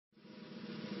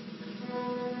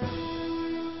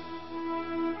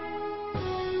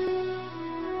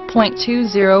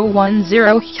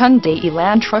2.2010 Hyundai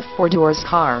Elantra 4-doors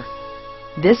car.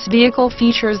 This vehicle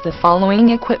features the following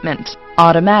equipment: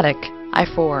 automatic,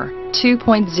 i4,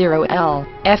 2.0L,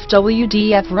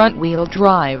 FWD front-wheel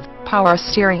drive, power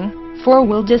steering,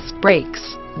 4-wheel disc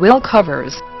brakes, wheel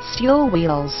covers, steel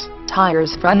wheels,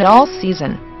 tires front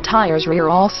all-season, tires rear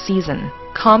all-season,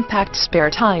 compact spare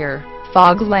tire,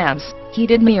 fog lamps,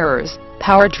 heated mirrors,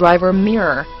 power driver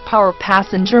mirror, power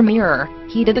passenger mirror,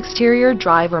 heated exterior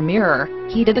driver mirror,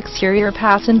 heated exterior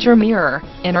passenger mirror,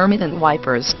 intermittent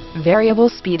wipers, variable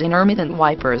speed intermittent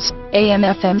wipers,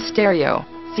 AM/FM stereo,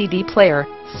 CD player,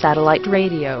 satellite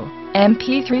radio,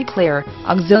 MP3 player,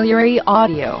 auxiliary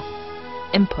audio.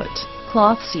 Input: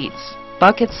 cloth seats,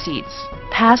 bucket seats,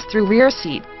 pass-through rear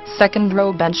seat, second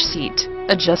row bench seat,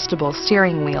 adjustable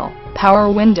steering wheel, power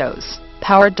windows,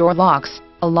 power door locks,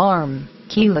 alarm,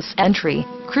 keyless entry,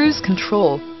 cruise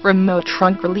control, remote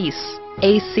trunk release,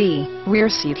 AC, rear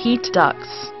seat heat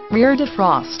ducts, rear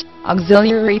defrost,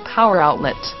 auxiliary power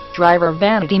outlet, driver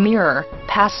vanity mirror,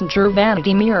 passenger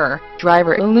vanity mirror,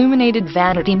 driver illuminated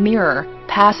vanity mirror,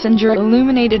 passenger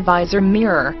illuminated visor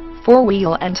mirror,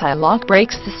 4-wheel anti-lock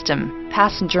brake system,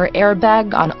 passenger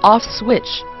airbag on-off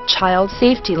switch, child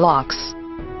safety locks.